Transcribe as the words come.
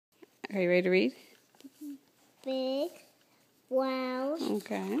Are you ready to read? Big, brown,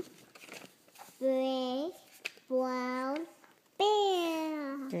 Okay. big, brown,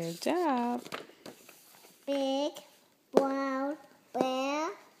 bear. Good job. Big, brown, bear,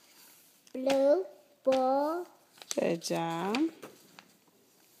 blue ball. Good job.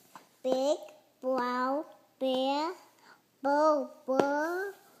 Big, brown, bear, blue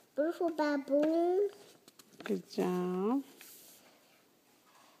ball, beautiful baboon. Good job.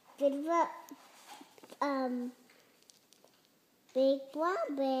 Good job. Big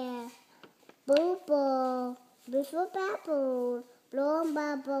brown bear, blue ball, beautiful baboon, blowing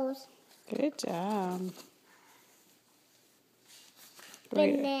bubbles. Good job.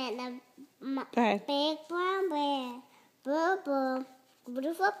 Banana. Go ahead. Big brown bear, blue ball,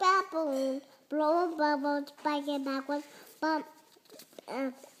 beautiful baboon, blowing bubbles, biking backwards,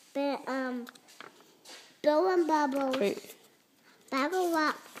 blowing bubbles. Wait. Baggle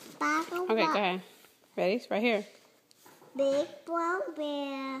rock, baggle Okay, rock. go ahead. Ready? It's right here. Big brown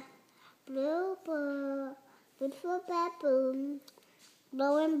bear, blue ball, beautiful baboon,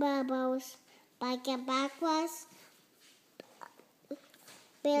 blowing bubbles, biking backwards,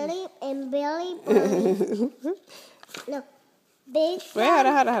 Billy and Billy Bunny. No, big Wait,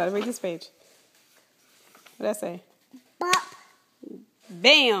 hold on. Read this page. What did I say? bop,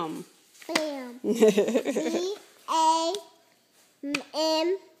 Bam. bam.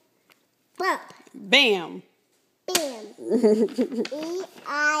 B-A-M, bop, Bam. bam.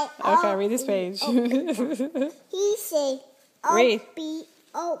 E-I-O. Okay, read this page. He said, Read. Opie,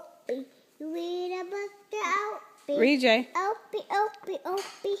 Opie. You read about the Opie. Read, Jay. Opie, Opie,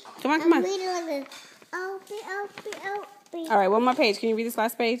 Opie. Come on. I'm reading like this. Opie, Opie, Opie. All right, one more page. Can you read this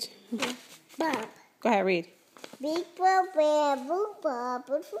last page? Bop. Go ahead, read. Big blue bear, blue ball,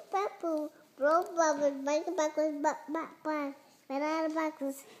 beautiful baboon, blue bubbles, biking backwards, bop, banana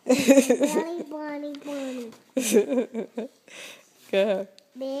backwards, bunny. Good.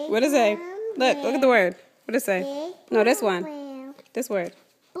 Big What does it say? brown Look at the word. What does it say? Big No, this brown one. bear, This word.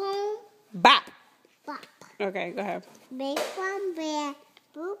 boom, Bop. bop. Okay, go ahead. Big brown bear,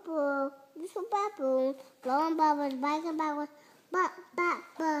 blue ball, beautiful baboon, blowing bubbles, biking backwards, bop,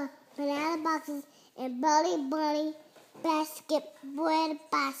 banana boxes, and bunny basket, bread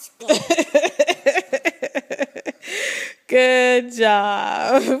basket. Good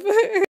job.